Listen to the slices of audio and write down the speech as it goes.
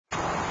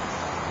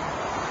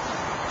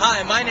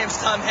Hi, my name's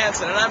Tom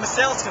Hansen, and I'm a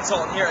sales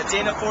consultant here at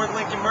Dana Ford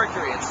Lincoln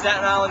Mercury in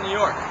Staten Island, New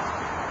York.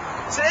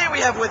 Today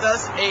we have with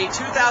us a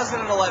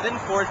 2011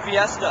 Ford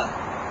Fiesta.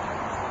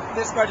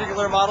 This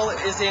particular model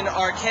is in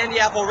our candy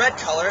apple red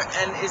color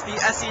and is the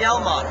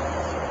SEL model.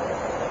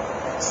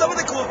 Some of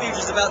the cool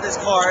features about this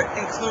car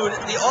include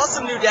the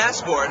awesome new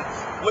dashboard,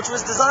 which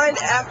was designed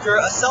after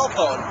a cell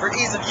phone for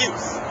ease of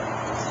use.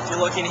 If you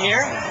look in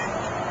here,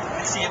 you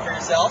can see it for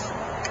yourself.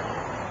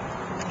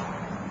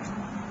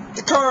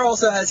 The car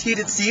also has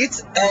heated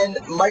seats and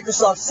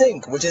Microsoft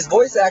Sync, which is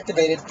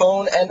voice-activated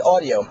phone and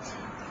audio.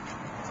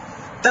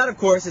 That, of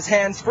course, is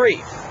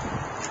hands-free,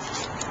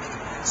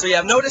 so you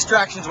have no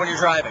distractions when you're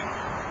driving.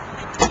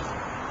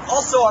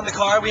 Also on the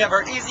car, we have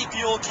our Easy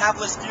Fuel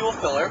capless fuel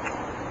filler.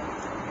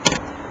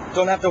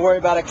 Don't have to worry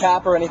about a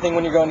cap or anything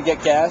when you're going to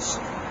get gas.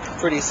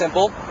 Pretty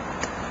simple.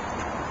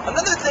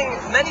 Another thing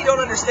many don't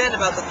understand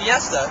about the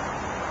Fiesta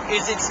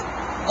is its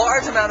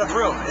large amount of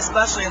room,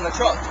 especially in the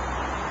trunk.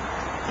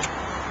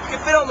 You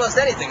can fit almost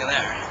anything in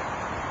there.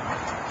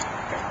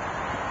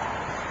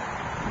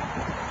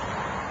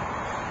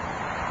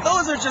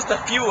 Those are just a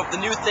few of the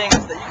new things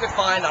that you can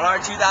find on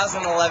our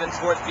 2011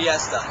 Ford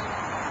Fiesta.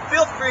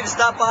 Feel free to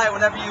stop by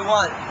whenever you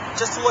want,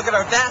 just to look at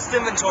our vast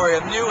inventory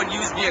of new and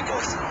used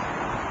vehicles.